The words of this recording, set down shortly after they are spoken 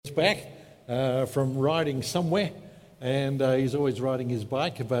back from riding somewhere, and he's always riding his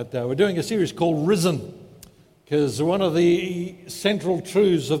bike. But we're doing a series called Risen, because one of the central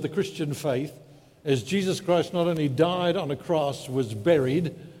truths of the Christian faith is Jesus Christ not only died on a cross, was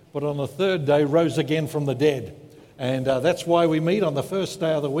buried, but on the third day rose again from the dead. And that's why we meet on the first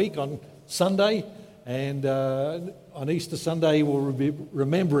day of the week on Sunday, and on Easter Sunday we'll be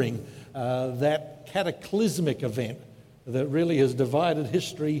remembering that cataclysmic event that really has divided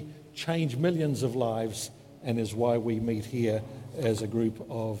history, changed millions of lives, and is why we meet here as a group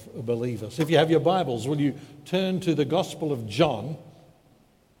of believers. If you have your Bibles, will you turn to the Gospel of John?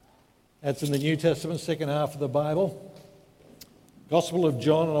 That's in the New Testament, second half of the Bible. Gospel of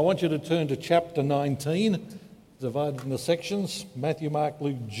John, and I want you to turn to chapter 19, divided into sections, Matthew, Mark,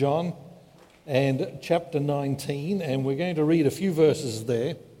 Luke, John, and chapter 19, and we're going to read a few verses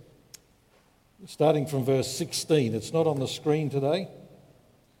there, starting from verse 16. It's not on the screen today,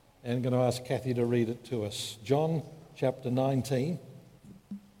 and I'm going to ask Kathy to read it to us. John chapter 19.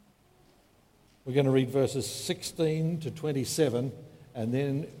 We're going to read verses 16 to 27, and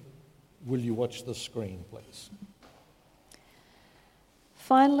then will you watch the screen, please?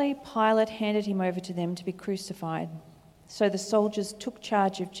 Finally, Pilate handed him over to them to be crucified. So the soldiers took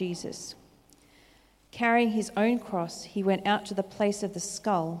charge of Jesus. Carrying his own cross, he went out to the place of the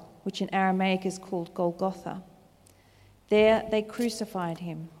skull, which in Aramaic is called Golgotha. There they crucified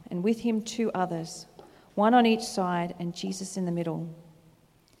him, and with him 2 others, one on each side and Jesus in the middle.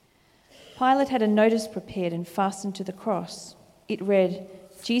 Pilate had a notice prepared and fastened to the cross. It read,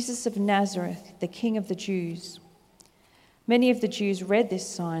 "Jesus of Nazareth, the King of the Jews." Many of the Jews read this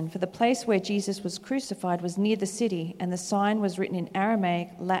sign, for the place where Jesus was crucified was near the city, and the sign was written in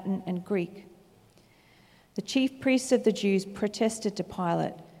Aramaic, Latin, and Greek. The chief priests of the Jews protested to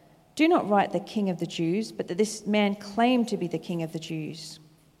Pilate, "Do not write the King of the Jews, but that this man claimed to be the King of the Jews."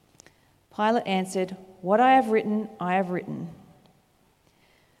 Pilate answered, "What I have written, I have written."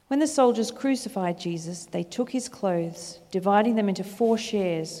 When the soldiers crucified Jesus, they took his clothes, dividing them into 4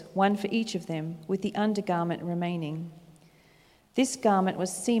 shares, one for each of them, with the undergarment remaining. This garment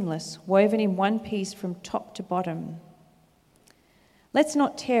was seamless, woven in one piece from top to bottom. "Let's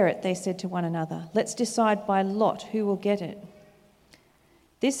not tear it," they said to one another. "Let's decide by lot who will get it."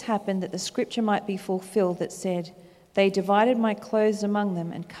 This happened that the scripture might be fulfilled that said, "They divided my clothes among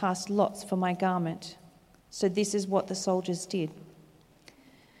them and cast lots for my garment." So this is what the soldiers did.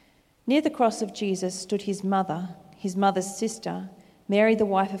 Near the cross of Jesus stood his mother's sister, Mary the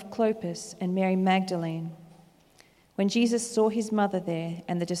wife of Clopas, and Mary Magdalene. When Jesus saw his mother there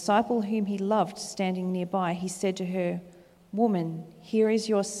and the disciple whom he loved standing nearby, he said to her, "Woman, here is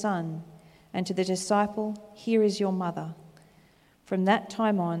your son," and to the disciple, "Here is your mother." From that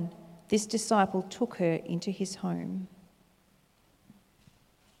time on, this disciple took her into his home.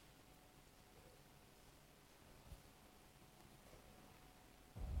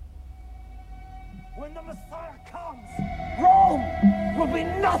 When the Messiah comes, Rome will be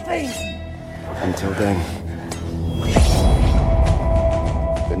nothing! Until then,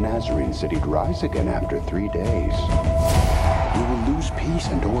 the Nazarene city'd rise again after 3 days. You will lose peace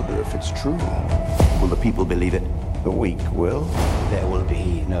and order if it's true. Will the people believe it? The weak will. There will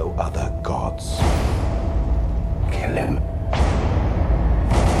be no other gods. Kill him.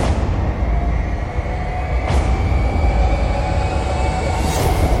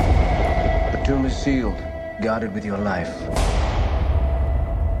 The tomb is sealed, guarded with your life.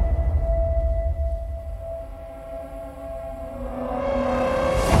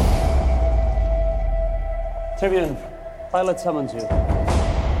 Tribune, Pilate summons you.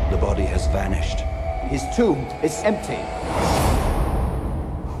 The body has vanished. His tomb is empty.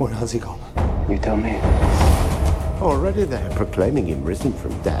 Where has he gone? You tell me. Already they're proclaiming him risen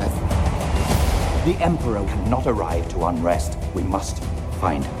from death. The Emperor cannot arrive to unrest. We must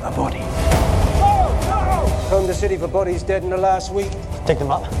find a body. Combed the city for bodies dead in the last week. Take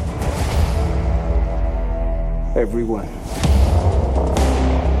them up. Everyone.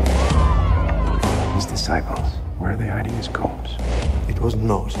 His disciples. Where are they hiding his corpse? It was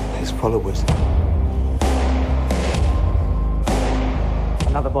not his followers.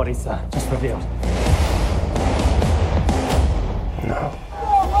 Another body, sir, just revealed. No.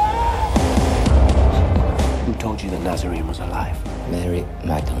 Who told you the Nazarene was alive? Mary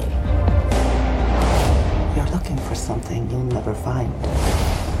Magdalene. You're looking for something you'll never find.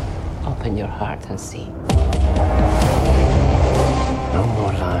 Open your heart and see. No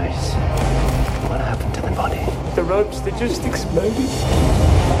more lies. What happened to the body? The ropes, they just exploded.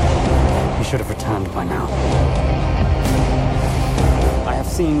 You should have returned by now. I have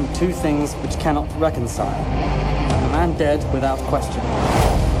seen 2 things which cannot reconcile. A man dead without question,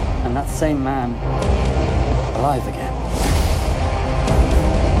 that same man alive again.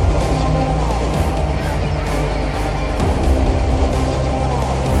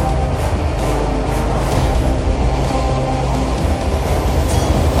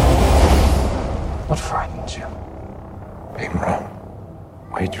 What frightens you? Being wrong.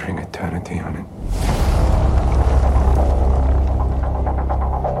 Wagering eternity on it.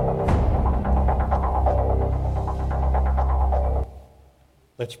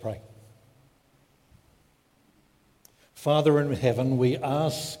 Let's pray. Father in heaven, we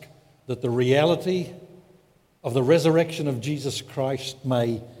ask that the reality of the resurrection of Jesus Christ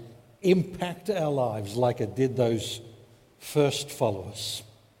may impact our lives like it did those first followers.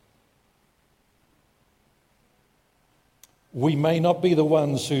 We may not be the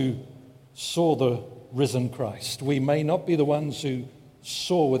ones who saw the risen Christ. We may not be the ones who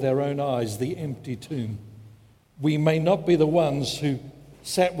saw with our own eyes the empty tomb. We may not be the ones who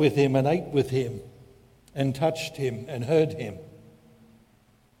sat with him and ate with him and touched him and heard him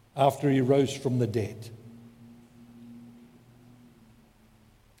after he rose from the dead.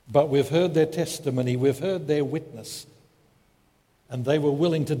 But we've heard their testimony, we've heard their witness, and they were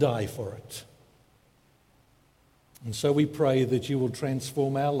willing to die for it. And so we pray that you will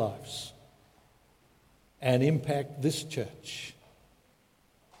transform our lives and impact this church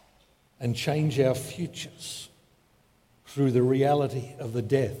and change our futures through the reality of the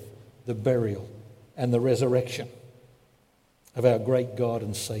death, the burial, and the resurrection of our great God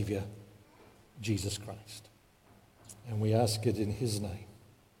and Saviour, Jesus Christ. And we ask it in his name.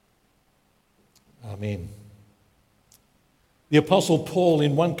 Amen. The Apostle Paul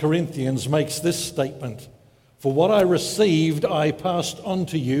in 1 Corinthians makes this statement: "For what I received, I passed on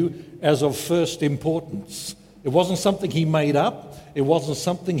to you as of first importance." It wasn't something he made up. It wasn't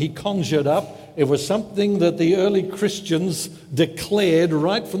something he conjured up. It was something that the early Christians declared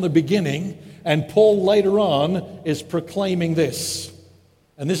right from the beginning. And Paul later on is proclaiming this.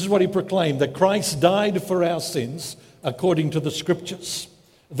 And this is what he proclaimed: that Christ died for our sins according to the Scriptures.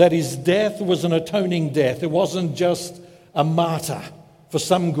 That his death was an atoning death. It wasn't just a martyr for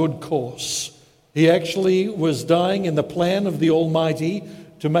some good cause. He actually was dying in the plan of the Almighty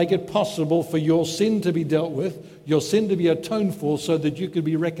to make it possible for your sin to be dealt with, your sin to be atoned for, so that you could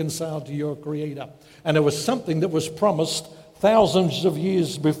be reconciled to your Creator. And it was something that was promised thousands of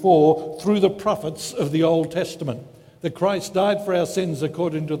years before through the prophets of the Old Testament. That Christ died for our sins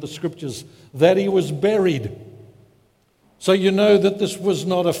according to the Scriptures, that he was buried. So you know that this was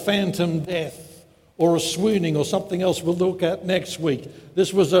not a phantom death or a swooning or something else we'll look at next week.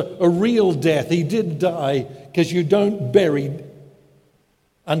 This was a real death. He did die, because you don't bury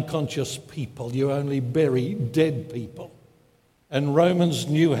unconscious people. You only bury dead people. And Romans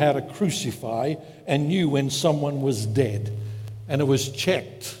knew how to crucify and knew when someone was dead. And it was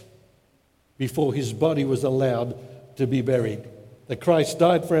checked before his body was allowed to be buried. That Christ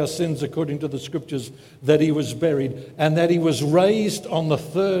died for our sins according to the Scriptures, that he was buried, and that he was raised on the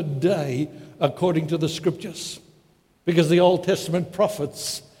third day according to the Scriptures. Because the Old Testament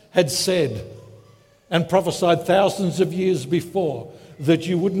prophets had said and prophesied thousands of years before that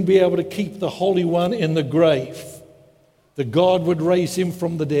you wouldn't be able to keep the Holy One in the grave, that God would raise him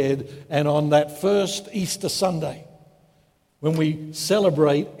from the dead. And on that first Easter Sunday, when we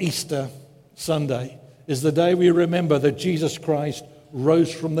celebrate Easter Sunday, is the day we remember that Jesus Christ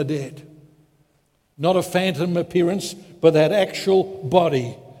rose from the dead. Not a phantom appearance, but that actual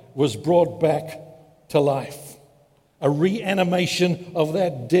body was brought back to life. A reanimation of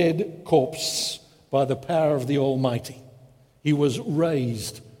that dead corpse by the power of the Almighty. He was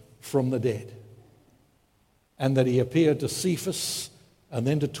raised from the dead. And that he appeared to Cephas, and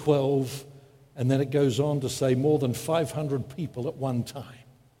then to 12, and then it goes on to say more than 500 people at one time.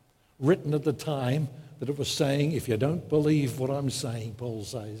 Written at the time that it was saying, if you don't believe what I'm saying, Paul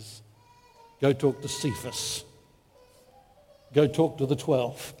says, go talk to Cephas. Go talk to the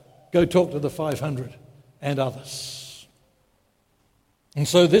 12. Go talk to the 500 and others. And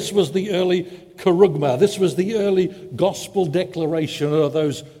so this was the early kerygma. This was the early gospel declaration of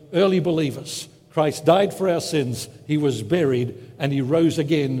those early believers. Christ died for our sins. He was buried, and he rose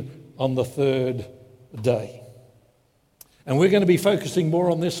again on the third day. And we're going to be focusing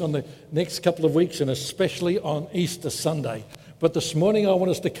more on this on the next couple of weeks, and especially on Easter Sunday. But this morning I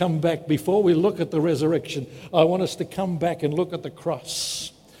want us to come back, before we look at the resurrection, I want us to come back and look at the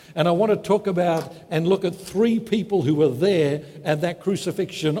cross. And I want to talk about and look at three people who were there at that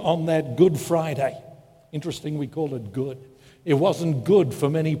crucifixion on that Good Friday. Interesting, we call it good. It wasn't good for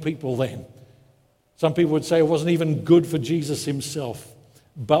many people then. Some people would say it wasn't even good for Jesus himself.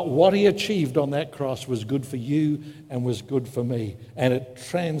 But what he achieved on that cross was good for you and was good for me. And it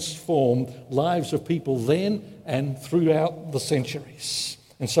transformed lives of people then and throughout the centuries.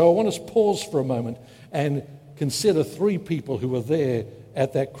 And so I want us to pause for a moment and consider 3 people who were there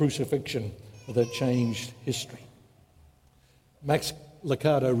at that crucifixion that changed history. Max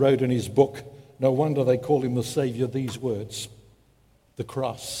Lucado wrote in his book, No Wonder They Call Him the Saviour, these words: the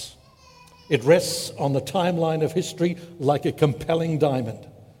cross. It rests on the timeline of history like a compelling diamond.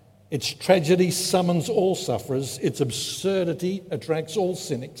 Its tragedy summons all sufferers. Its absurdity attracts all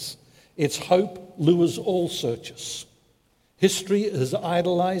cynics. Its hope lures all searchers. History has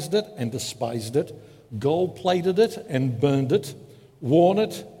idolized it and despised it, gold-plated it and burned it, worn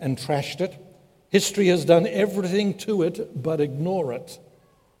it and trashed it. History has done everything to it but ignore it.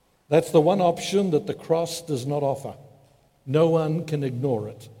 That's the one option that the cross does not offer. No one can ignore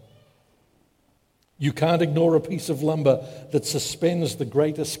it. You can't ignore a piece of lumber that suspends the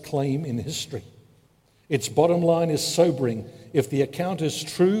greatest claim in history. Its bottom line is sobering. If the account is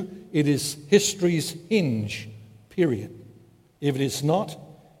true, it is history's hinge, period. If it is not,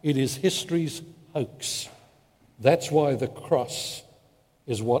 it is history's hoax. That's why the cross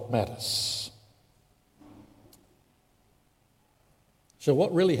is what matters. So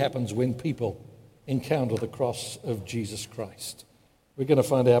what really happens when people encounter the cross of Jesus Christ? We're going to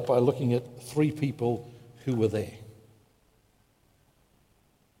find out by looking at 3 people who were there.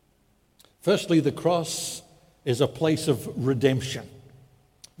 Firstly, the cross is a place of redemption.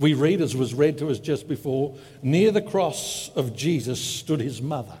 We read, as was read to us just before, near the cross of Jesus stood his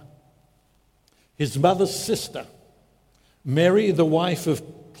mother's sister, Mary, the wife of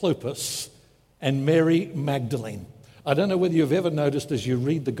Clopas, and Mary Magdalene. I don't know whether you've ever noticed as you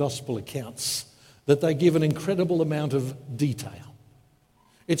read the gospel accounts that they give an incredible amount of detail.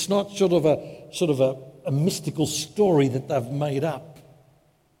 It's not sort of a mystical story that they've made up.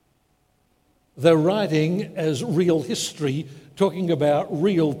 They're writing as real history, talking about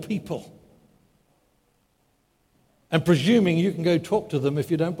real people. And presuming you can go talk to them if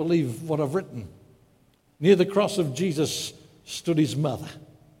you don't believe what I've written. Near the cross of Jesus stood his mother.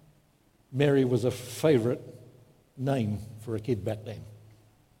 Mary was a favourite name for a kid back then.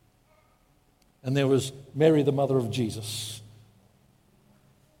 And there was Mary, the mother of Jesus,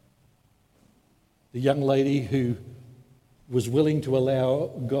 the young lady who was willing to allow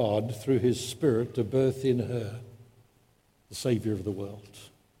God, through his Spirit, to birth in her the Saviour of the world.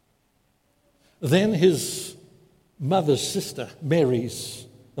 Then his mother's sister, Mary's,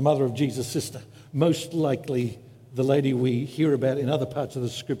 the mother of Jesus' sister, most likely the lady we hear about in other parts of the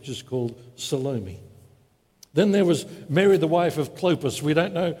Scriptures called Salome. Then there was Mary, the wife of Clopas. We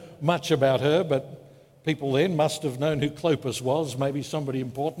don't know much about her, but people then must have known who Clopas was, maybe somebody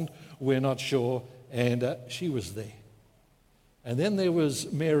important, we're not sure, and she was there. And then there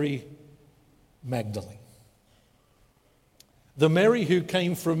was Mary Magdalene. The Mary who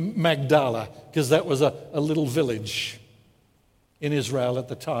came from Magdala, because that was a little village in Israel at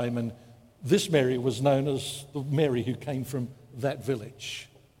the time, and this Mary was known as the Mary who came from that village,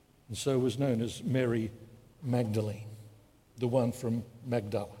 and so was known as Mary Magdalene, the one from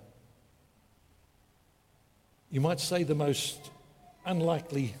Magdala. You might say the most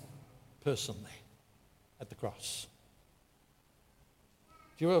unlikely person there at the cross.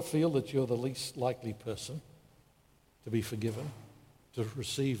 Do you ever feel that you're the least likely person to be forgiven, to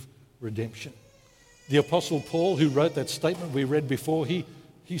receive redemption? The Apostle Paul, who wrote that statement we read before, he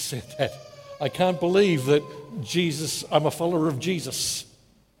said that. I can't believe that I'm a follower of Jesus,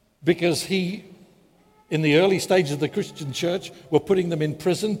 because he, in the early stages of the Christian church, were putting them in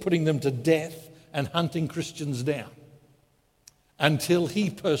prison, putting them to death, and hunting Christians down, until he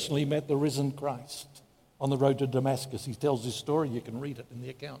personally met the risen Christ on the road to Damascus. He tells his story, you can read it in the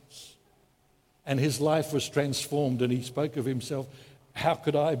accounts. And his life was transformed, and he spoke of himself, how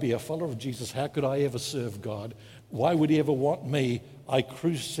could I be a follower of Jesus? How could I ever serve God? Why would he ever want me? I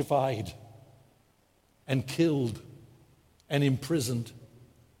crucified and killed and imprisoned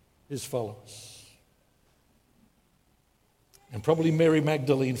his followers. And probably Mary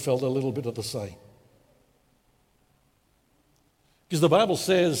Magdalene felt a little bit of the same. Because the Bible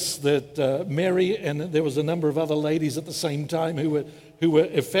says that Mary, and there was a number of other ladies at the same time who were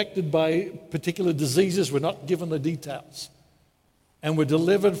affected by particular diseases, were not given the details, and were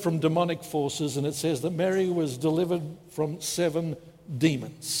delivered from demonic forces. And it says that Mary was delivered from 7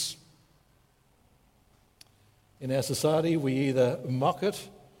 demons. In our society, we either mock it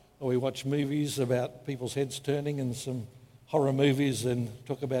or we watch movies about people's heads turning and some horror movies and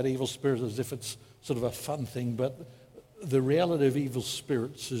talk about evil spirits as if it's sort of a fun thing. But the reality of evil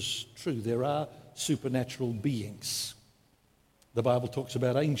spirits is true. There are supernatural beings. The Bible talks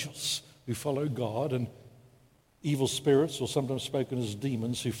about angels who follow God and evil spirits, or sometimes spoken as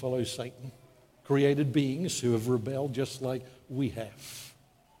demons, who follow Satan. Created beings who have rebelled just like we have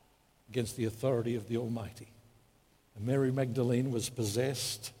against the authority of the Almighty. And Mary Magdalene was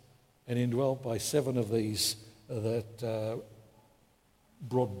possessed and indwelt by 7 of these that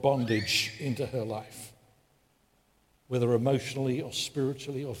brought bondage into her life, whether emotionally or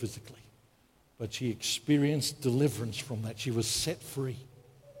spiritually or physically. But she experienced deliverance from that. She was set free.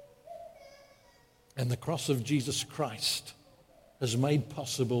 And the cross of Jesus Christ has made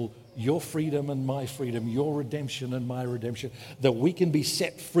possible your freedom and my freedom, your redemption and my redemption, that we can be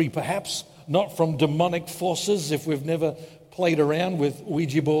set free, perhaps not from demonic forces if we've never played around with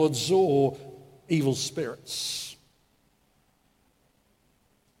Ouija boards or evil spirits.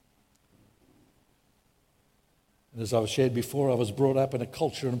 And as I've shared before, I was brought up in a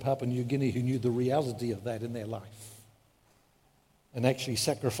culture in Papua New Guinea who knew the reality of that in their life and actually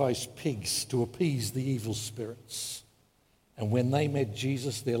sacrificed pigs to appease the evil spirits. And when they met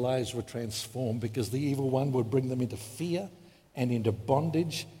Jesus, their lives were transformed because the evil one would bring them into fear and into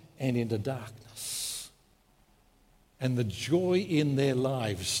bondage and into darkness. And the joy in their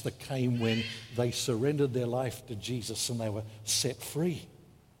lives that came when they surrendered their life to Jesus and they were set free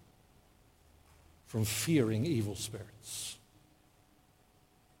from fearing evil spirits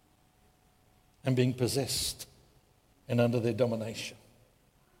and being possessed and under their domination.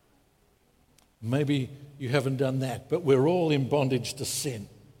 Maybe you haven't done that, but we're all in bondage to sin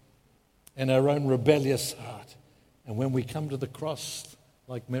and our own rebellious heart. And when we come to the cross,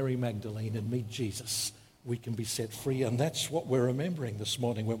 like Mary Magdalene, and meet Jesus, we can be set free. And that's what we're remembering this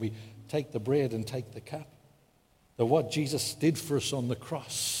morning when we take the bread and take the cup. That what Jesus did for us on the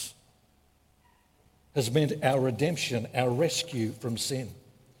cross has meant our redemption, our rescue from sin.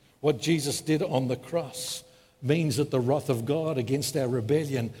 What Jesus did on the cross means that the wrath of God against our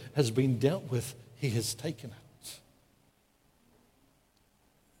rebellion has been dealt with. He has taken it.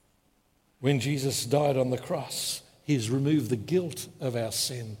 When Jesus died on the cross, He has removed the guilt of our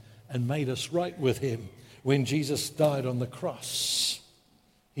sin and made us right with Him. When Jesus died on the cross,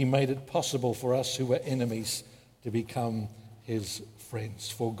 He made it possible for us who were enemies to become His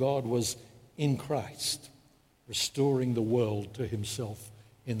friends. For God was in Christ, restoring the world to Himself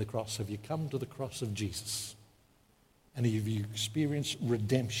in the cross. Have you come to the cross of Jesus? And have you experienced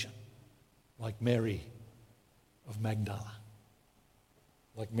redemption like Mary of Magdala?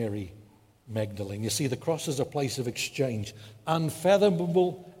 Like Mary Magdalene. You see, the cross is a place of exchange.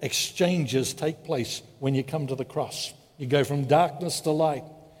 Unfathomable exchanges take place when you come to the cross. You go from darkness to light.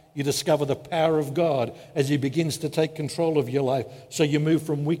 You discover the power of God as He begins to take control of your life. So you move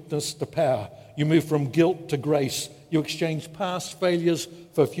from weakness to power. You move from guilt to grace. You exchange past failures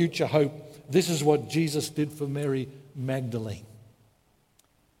for future hope. This is what Jesus did for Mary Magdalene.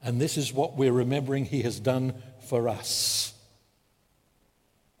 And this is what we're remembering He has done for us.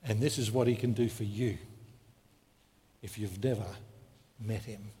 And this is what He can do for you if you've never met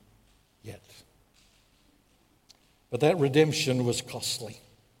Him yet. But that redemption was costly.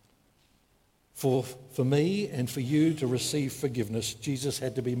 For me and for you to receive forgiveness, Jesus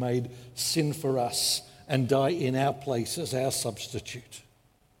had to be made sin for us and die in our place as our substitute.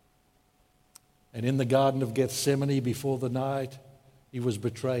 And in the Garden of Gethsemane, before the night He was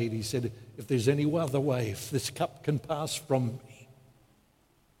betrayed, He said, if there's any other way, if this cup can pass from me,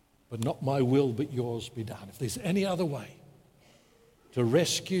 but not my will, but yours be done. If there's any other way to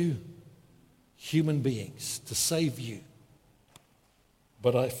rescue human beings, to save you,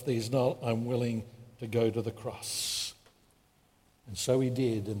 but if there's not, I'm willing to go to the cross. And so He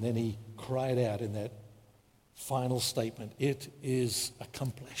did, and then He cried out in that final statement, it is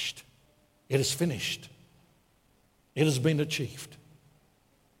accomplished. It is finished. It has been achieved.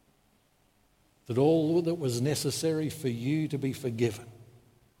 That all that was necessary for you to be forgiven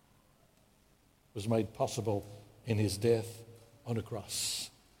was made possible in His death on a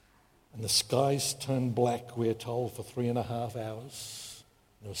cross. And the skies turned black, we're told, for 3.5 hours.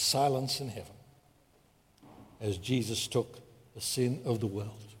 There was silence in heaven as Jesus took the sin of the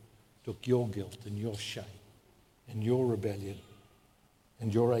world, took your guilt and your shame and your rebellion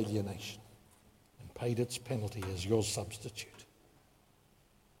and your alienation and paid its penalty as your substitute.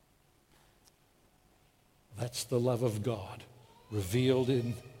 That's the love of God revealed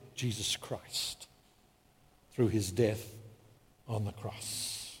in Jesus Christ through His death on the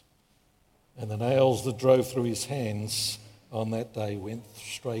cross. And the nails that drove through His hands on that day went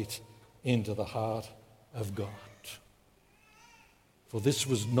straight into the heart of God. For this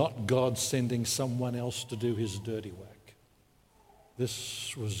was not God sending someone else to do His dirty work.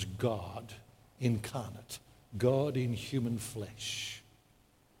 This was God incarnate God in human flesh,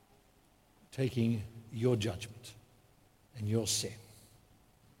 taking your judgment and your sin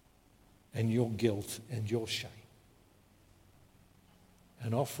and your guilt and your shame,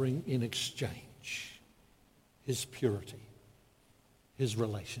 and offering in exchange his purity, his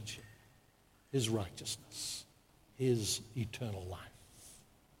relationship, his righteousness, his eternal life.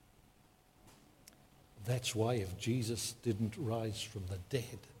 That's why if Jesus didn't rise from the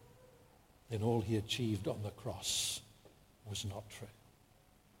dead, then all he achieved on the cross was not true.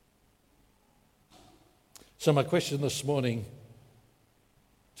 So my question this morning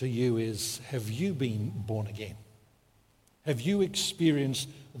to you is, have you been born again? Have you experienced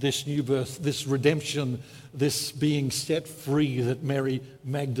this new birth, this redemption, this being set free that Mary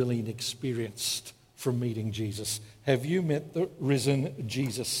Magdalene experienced from meeting Jesus? Have you met the risen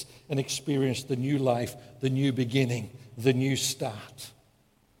Jesus and experienced the new life, the new beginning, the new start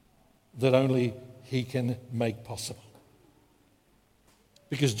that only he can make possible?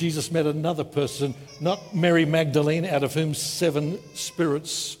 Because Jesus met another person, not Mary Magdalene, out of whom 7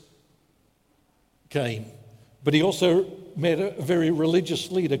 spirits came, but he also met a very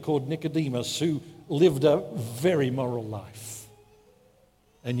religious leader called Nicodemus who lived a very moral life.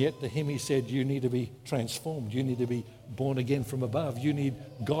 And yet to him he said, you need to be transformed. You need to be born again from above. You need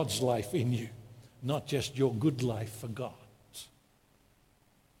God's life in you, not just your good life for God.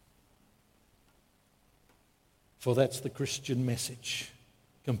 For that's the Christian message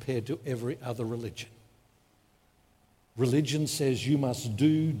compared to every other religion. Religion says you must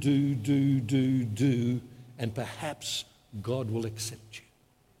do, and perhaps God will accept you.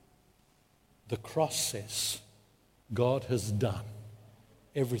 The cross says God has done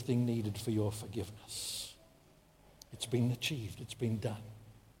everything needed for your forgiveness. It's been achieved. It's been done.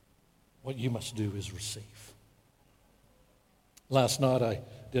 What you must do is receive. Last night I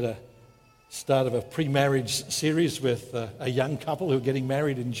did a start of a pre-marriage series with a young couple who are getting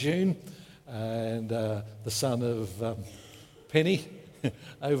married in June, and the son of Penny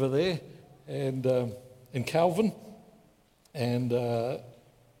over there, and Calvin, and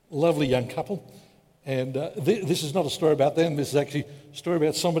lovely young couple. And this is not a story about them. This is actually a story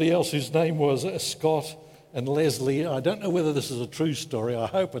about somebody else whose name was Scott and Leslie. I don't know whether this is a true story. I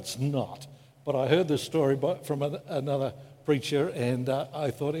hope it's not. But I heard this story from another preacher, and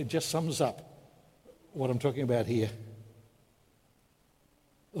I thought it just sums up what I'm talking about here.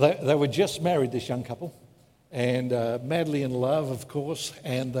 They were just married, this young couple, and madly in love, of course,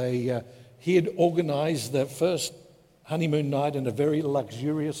 and he had organised their first honeymoon night in a very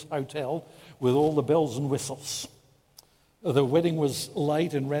luxurious hotel with all the bells and whistles. The wedding was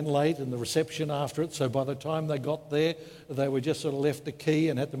late and ran late, and the reception after it, so by the time they got there, they were just sort of left the key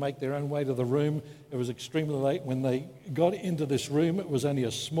and had to make their own way to the room. It was extremely late. When they got into this room, it was only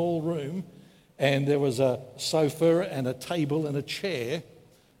a small room, and there was a sofa and a table and a chair,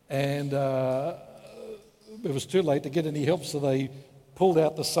 and it was too late to get any help, so they pulled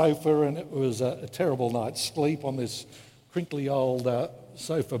out the sofa, and it was a terrible night's sleep on this crinkly old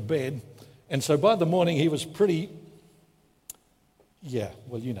sofa bed. And so by the morning he was pretty, he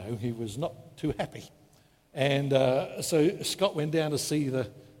was not too happy. And so Scott went down to see the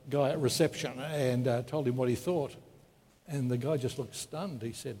guy at reception and told him what he thought. And the guy just looked stunned.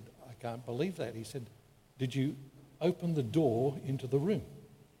 He said, I can't believe that. He said, did you open the door into the room?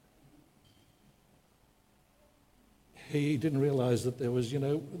 He didn't realise that there was,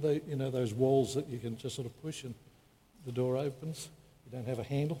 those walls that you can just sort of push and the door opens. You don't have a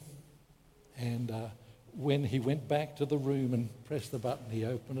handle. And when he went back to the room and pressed the button, he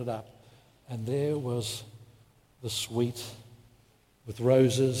opened it up. And there was the suite with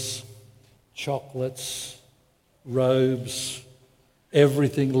roses, chocolates, robes,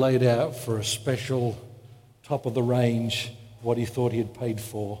 everything laid out for a special top of the range, what he thought he had paid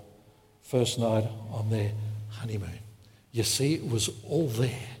for first night on their honeymoon. You see, it was all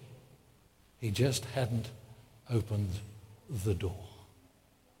there. He just hadn't opened the door.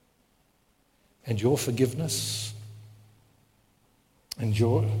 And your forgiveness and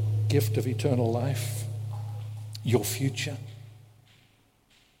your gift of eternal life, your future,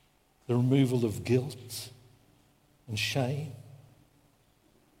 the removal of guilt and shame,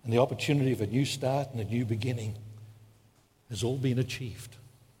 and the opportunity of a new start and a new beginning has all been achieved,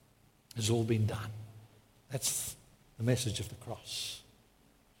 has all been done. That's the message of the cross.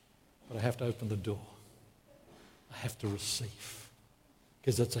 But I have to open the door. I have to receive,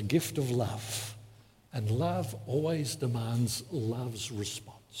 because it's a gift of love, and love always demands love's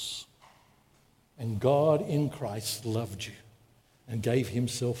response. And God in Christ loved you and gave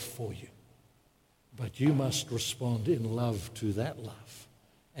himself for you. But you must respond in love to that love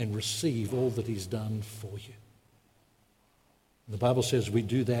and receive all that he's done for you. And the Bible says we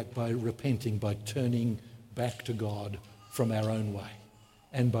do that by repenting, by turning back to God from our own way,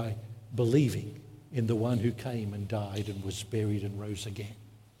 and by believing in the one who came and died and was buried and rose again,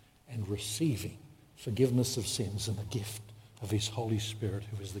 and receiving forgiveness of sins and the gift of his Holy Spirit,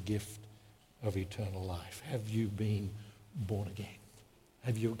 who is the gift of eternal life. Have you been born again?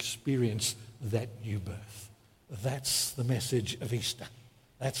 Have you experienced that new birth? That's the message of Easter.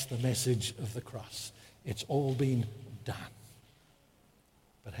 That's the message of the cross. It's all been done.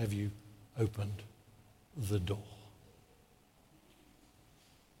 But have you opened the door?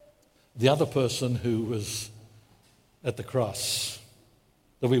 The other person who was at the cross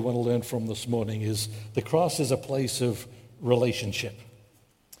that we want to learn from this morning is the cross is a place of relationship.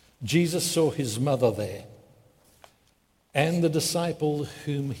 Jesus saw his mother there and the disciple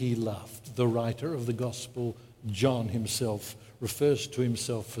whom he loved. The writer of the gospel, John himself, refers to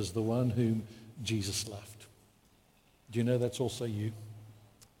himself as the one whom Jesus loved. Do you know that's also you?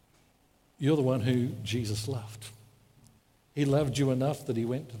 You're the one who Jesus loved. He loved you enough that he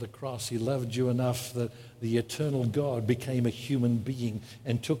went to the cross. He loved you enough that the eternal God became a human being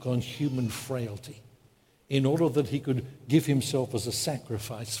and took on human frailty in order that he could give himself as a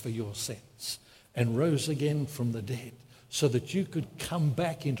sacrifice for your sins and rose again from the dead so that you could come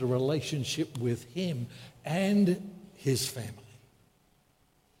back into relationship with him and his family.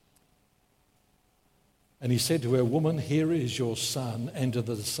 And he said to her, "Woman, here is your son," and to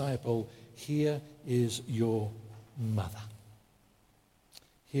the disciple, "Here is your mother."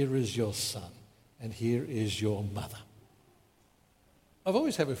 Here is your son, and here is your mother. I've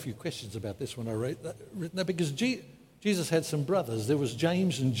always had a few questions about this when I written that, because Jesus had some brothers. There was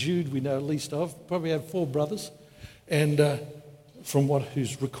James and Jude, we know at least of. Probably had 4 brothers, and from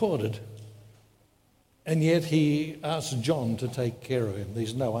who's recorded. And yet he asked John to take care of him.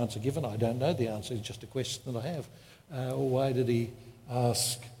 There's no answer given. I don't know the answer. It's just a question that I have. Why did he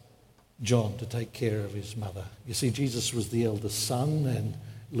ask John to take care of his mother? You see, Jesus was the eldest son, and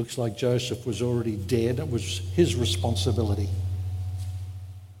it looks like Joseph was already dead. It was his responsibility.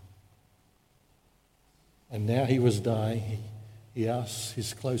 And now he was dying. He asked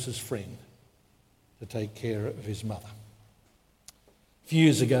his closest friend to take care of his mother. A few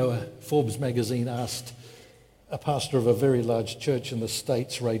years ago, Forbes magazine asked a pastor of a very large church in the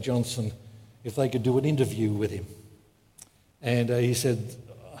States, Ray Johnson, if they could do an interview with him. And he said,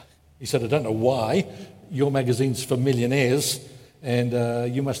 I don't know why. Your magazine's for millionaires,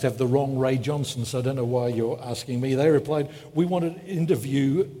 and you must have the wrong Ray Johnson, so I don't know why you're asking me. They replied, "We want to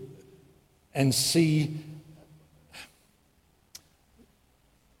interview and see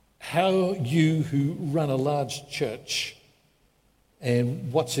how you, who run a large church,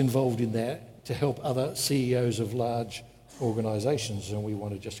 and what's involved in that to help other CEOs of large organisations, and we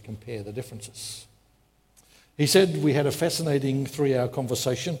want to just compare the differences." He said we had a fascinating 3-hour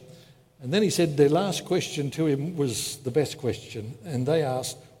conversation, and then he said their last question to him was the best question, and they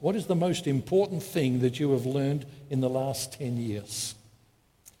asked, "What is the most important thing that you have learned in the last 10 years?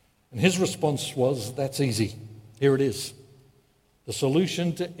 And his response was, "That's easy. Here it is. The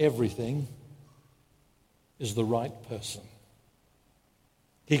solution to everything is the right person."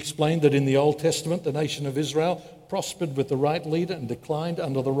 He explained that in the Old Testament, the nation of Israel prospered with the right leader and declined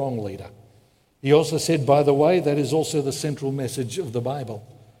under the wrong leader. He also said, by the way, that is also the central message of the Bible.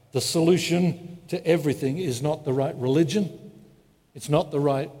 The solution to everything is not the right religion. It's not the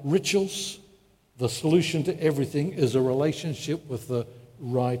right rituals. The solution to everything is a relationship with the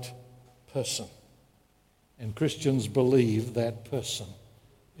right person. And Christians believe that person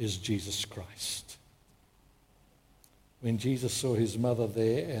is Jesus Christ. When Jesus saw his mother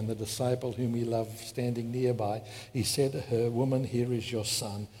there and the disciple whom he loved standing nearby, he said to her, "Woman, here is your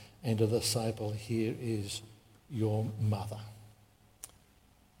son," and to the disciple, "Here is your mother."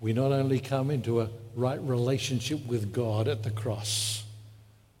 We not only come into a right relationship with God at the cross,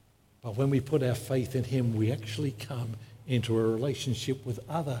 but when we put our faith in him, we actually come into a relationship with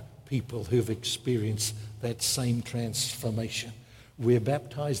other people who've experienced that same transformation. We're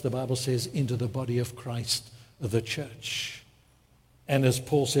baptized, the Bible says, into the body of Christ, the church. And as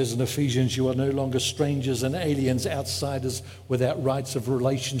Paul says in Ephesians, you are no longer strangers and aliens, outsiders without rights of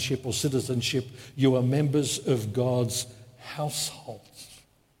relationship or citizenship. You are members of God's household.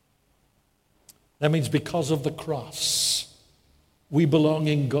 That means because of the cross, we belong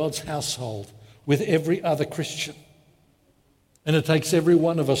in God's household with every other Christian. And it takes every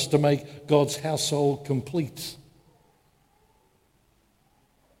one of us to make God's household complete.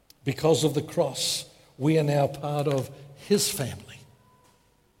 Because of the cross, we are now part of his family.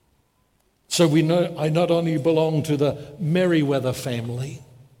 So I not only belong to the Merriweather family,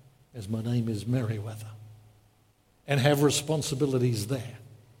 as my name is Merriweather, and have responsibilities there.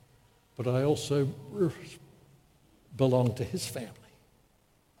 But I also belong to his family,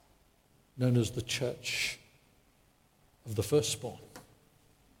 known as the Church of the Firstborn,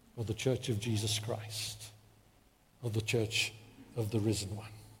 or the Church of Jesus Christ, or the Church of the Risen One.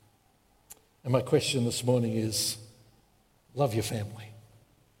 And my question this morning is, love your family.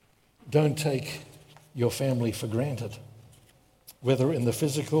 Don't take your family for granted, whether in the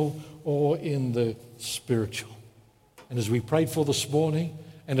physical or in the spiritual. And as we prayed for this morning,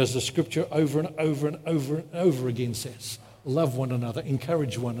 and as the scripture over and over and over and over again says, love one another,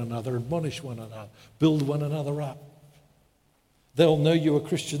 encourage one another, admonish one another, build one another up. They'll know you are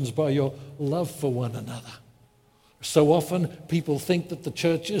Christians by your love for one another. So often people think that the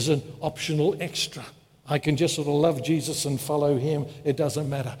church is an optional extra. I can just sort of love Jesus and follow him. It doesn't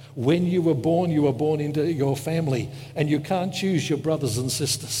matter. When you were born into your family, and you can't choose your brothers and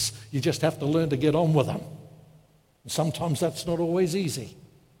sisters. You just have to learn to get on with them. And sometimes that's not always easy.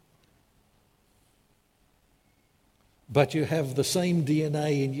 But you have the same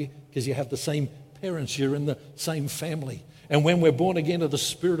DNA in you because you have the same parents. You're in the same family. And when we're born again of the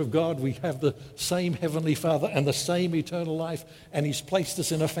Spirit of God, we have the same Heavenly Father and the same eternal life, and he's placed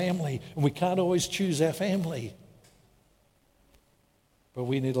us in a family, and we can't always choose our family. But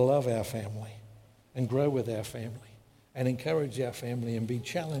we need to love our family and grow with our family and encourage our family and be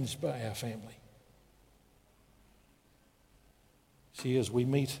challenged by our family. See, as we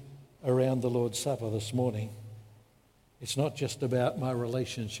meet around the Lord's Supper this morning, it's not just about my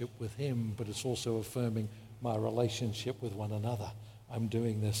relationship with him, but it's also affirming my relationship with one another. I'm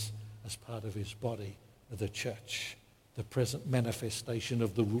doing this as part of his body, the church, the present manifestation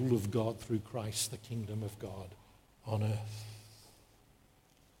of the rule of God through Christ, the kingdom of God on earth.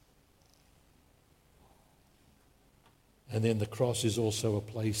 And then the cross is also a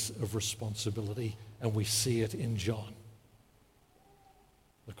place of responsibility, and we see it in John.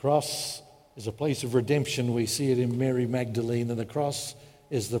 The cross is a place of redemption. We see it in Mary Magdalene, and the cross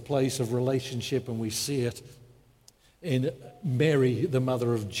is the place of relationship, and we see it in Mary, the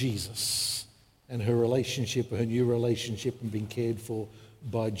mother of Jesus, and her relationship, her new relationship, and being cared for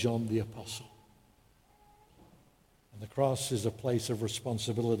by John the Apostle. And the cross is a place of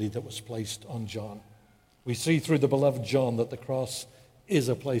responsibility that was placed on John. We see through the beloved John that the cross is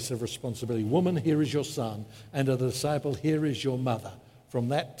a place of responsibility. Woman, here is your son, and a disciple, here is your mother. From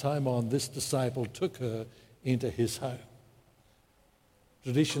that time on, this disciple took her into his home.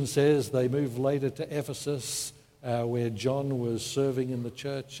 Tradition says they moved later to Ephesus, where John was serving in the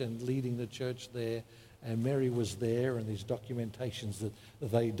church and leading the church there, and Mary was there, and there's documentations that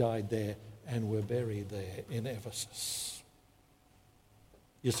they died there and were buried there in Ephesus.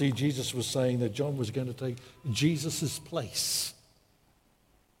 You see, Jesus was saying that John was going to take Jesus' place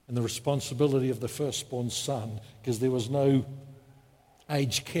and the responsibility of the firstborn son, because there was no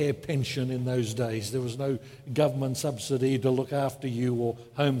aged care pension in those days. There was no government subsidy to look after you or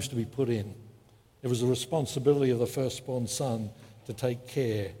homes to be put in. It was the responsibility of the firstborn son to take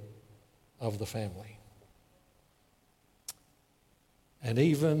care of the family. And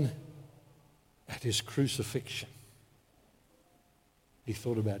even at his crucifixion, he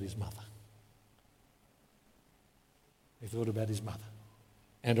thought about his mother. He thought about his mother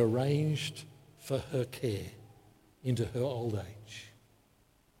and arranged for her care into her old age,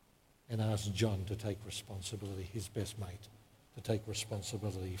 and asked John to take responsibility, his best mate, to take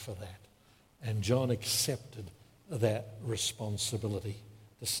responsibility for that. And John accepted that responsibility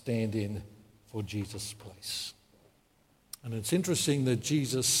to stand in for Jesus' place. And it's interesting that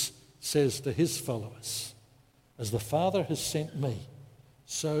Jesus says to his followers, as the Father has sent me,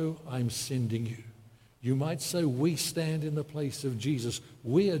 so I'm sending you. You might say we stand in the place of Jesus.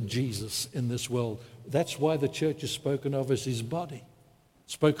 We are Jesus in this world. That's why the church is spoken of as his body,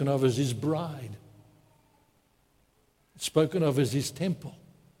 spoken of as his bride, spoken of as his temple.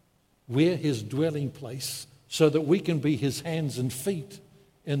 We're his dwelling place so that we can be his hands and feet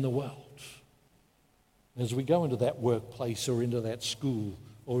in the world. As we go into that workplace or into that school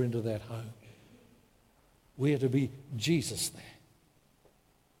or into that home, we are to be Jesus there.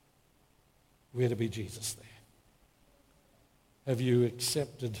 We are to be Jesus there. Have you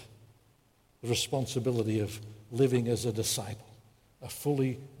accepted the responsibility of living as a disciple, a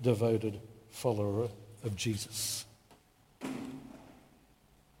fully devoted follower of Jesus?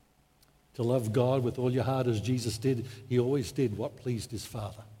 To love God with all your heart as Jesus did. He always did what pleased his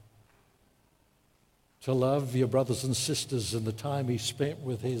Father. To love your brothers and sisters in the time he spent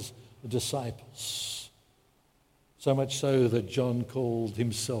with his disciples. So much so that John called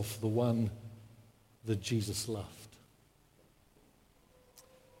himself the one that Jesus loved.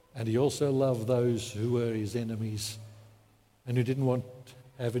 And he also loved those who were his enemies and who didn't want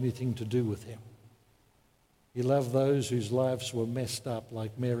to have anything to do with him. He loved those whose lives were messed up,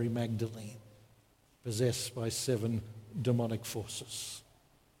 like Mary Magdalene, possessed by 7 demonic forces.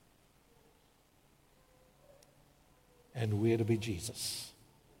 And we're to be Jesus.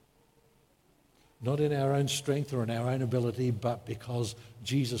 Not in our own strength or in our own ability, but because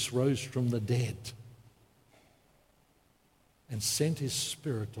Jesus rose from the dead and sent his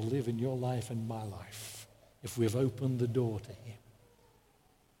Spirit to live in your life and my life, if we've opened the door to him,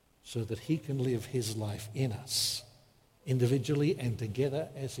 so that he can live his life in us, individually and together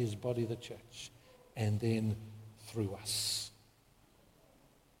as his body, the church, and then through us.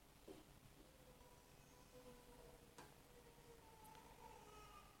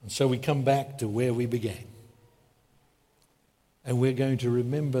 And so we come back to where we began. And we're going to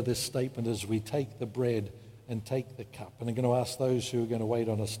remember this statement as we take the bread and take the cup. And I'm going to ask those who are going to wait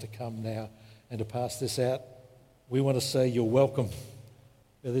on us to come now and to pass this out. We want to say you're welcome.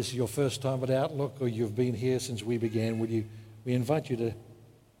 Whether this is your first time at Outlook or you've been here since we began, we invite you to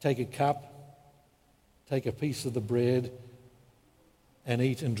take a cup, take a piece of the bread, and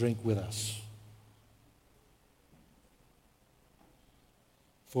eat and drink with us.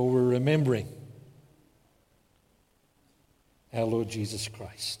 For we're remembering our Lord Jesus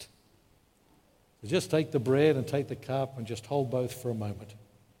Christ. So just take the bread and take the cup and just hold both for a moment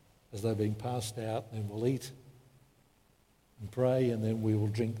as they're being passed out, and we'll eat and pray, and then we will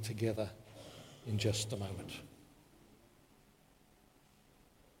drink together in just a moment.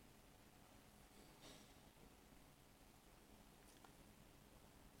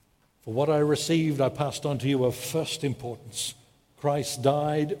 For what I received, I passed on to you of first importance. Christ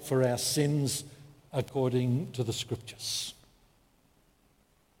died for our sins according to the Scriptures.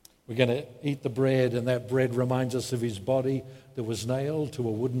 We're going to eat the bread, and that bread reminds us of his body that was nailed to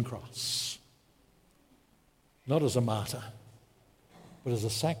a wooden cross. Not as a martyr, but as a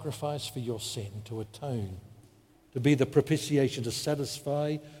sacrifice for your sin, to atone, to be the propitiation, to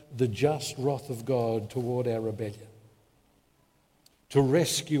satisfy the just wrath of God toward our rebellion, to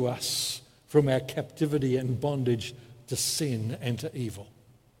rescue us from our captivity and bondage to sin and to evil,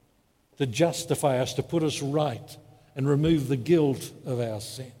 to justify us, to put us right and remove the guilt of our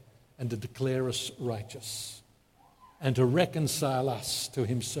sin, and to declare us righteous, and to reconcile us to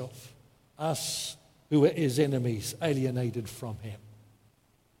himself, us who were his enemies, alienated from him.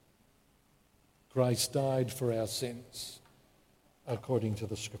 Christ died for our sins according to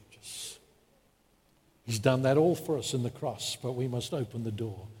the Scriptures. He's done that all for us in the cross, but we must open the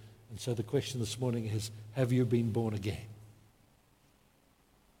door. And so the question this morning is, have you been born again?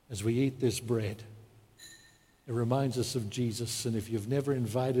 As we eat this bread, it reminds us of Jesus, and if you've never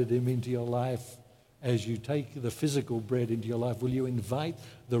invited him into your life, as you take the physical bread into your life, will you invite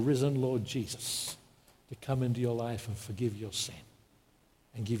the risen Lord Jesus to come into your life and forgive your sin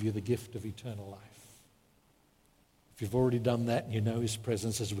and give you the gift of eternal life? If you've already done that and you know his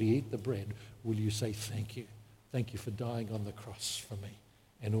presence, as we eat the bread, will you say thank you? Thank you for dying on the cross for me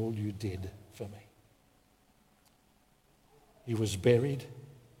and all you did for me. He was buried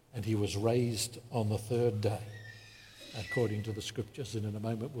and he was raised on the third day, according to the Scriptures. And in a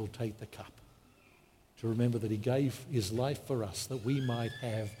moment we'll take the cup to remember that he gave his life for us, that we might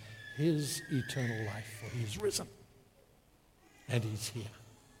have his eternal life, for he's risen and he's here.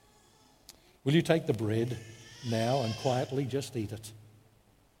 Will you take the bread now and quietly just eat it?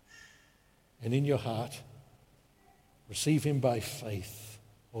 And in your heart, receive him by faith,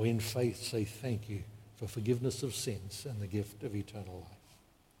 or in faith say thank you for forgiveness of sins and the gift of eternal life.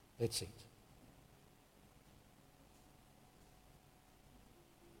 Let's eat.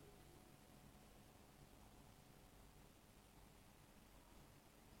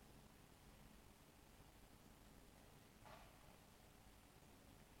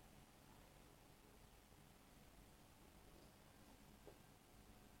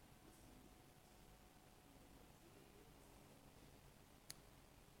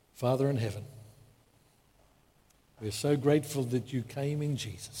 Father in heaven, we're so grateful that you came in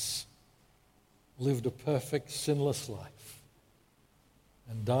Jesus, lived a perfect, sinless life,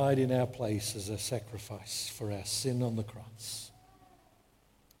 and died in our place as a sacrifice for our sin on the cross,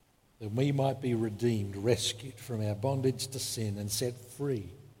 that we might be redeemed, rescued from our bondage to sin, and set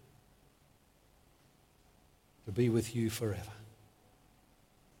free to be with you forever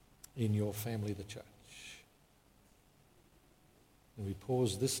in your family, the church. And we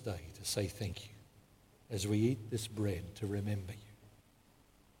pause this day to say thank you as we eat this bread to remember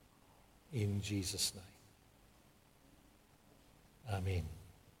you. In Jesus' name. Amen.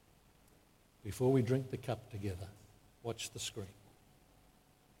 Before we drink the cup together, watch the screen.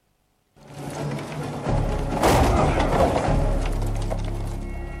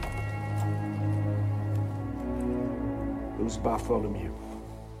 Who's Bartholomew?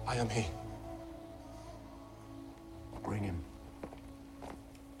 I am he. Bring him.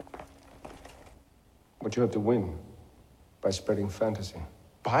 What you have to win by spreading fantasy?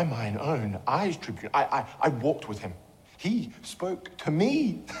 By mine own eyes, Tribune. I walked with him. He spoke to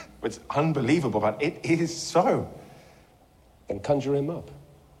me. It's unbelievable, but it is so. Then conjure him up.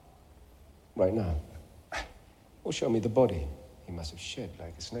 Right now. Or show me the body he must have shed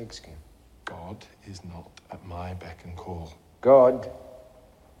like a snakeskin. God is not at my beck and call. God,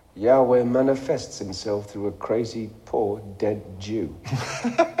 Yahweh, manifests himself through a crazy, poor, dead Jew.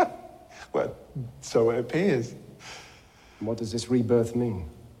 Well, so it appears. And what does this rebirth mean?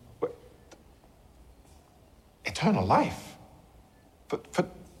 Well, eternal life.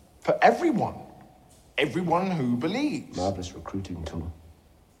 For everyone. Everyone who believes. Marvelous recruiting tool.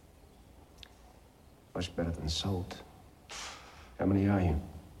 Much better than salt. How many are you?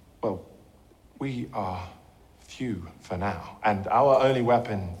 Well, we are few for now, and our only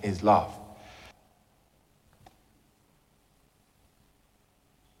weapon is love.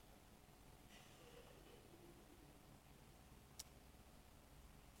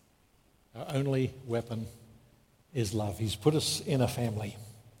 Our only weapon is love. He's put us in a family.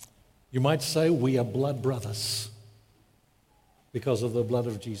 You might say we are blood brothers because of the blood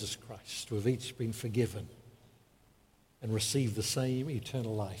of Jesus Christ. We've each been forgiven and received the same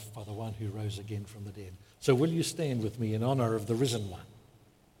eternal life by the one who rose again from the dead. So will you stand with me in honor of the risen one?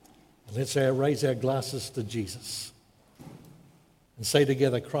 And let's raise our glasses to Jesus and say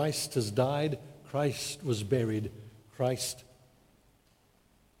together, Christ has died, Christ was buried, Christ...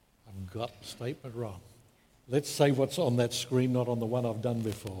 I've got the statement wrong. Let's say what's on that screen, not on the one I've done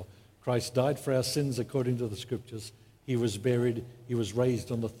before. Christ died for our sins according to the Scriptures. He was buried. He was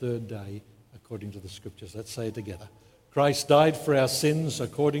raised on the third day according to the Scriptures. Let's say it together. Christ died for our sins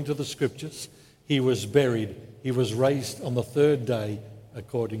according to the Scriptures. He was buried. He was raised on the third day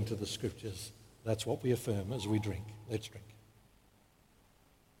according to the Scriptures. That's what we affirm as we drink. Let's drink.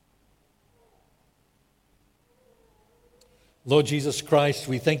 Lord Jesus Christ,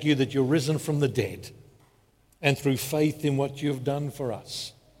 we thank you that you're risen from the dead, and through faith in what you've done for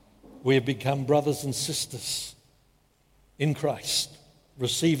us, we have become brothers and sisters in Christ,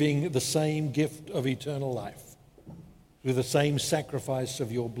 receiving the same gift of eternal life through the same sacrifice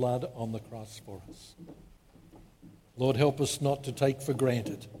of your blood on the cross for us. Lord, help us not to take for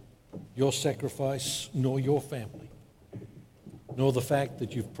granted your sacrifice, nor your family, nor the fact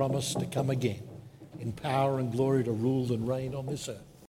that you've promised to come again in power and glory to rule and reign on this earth.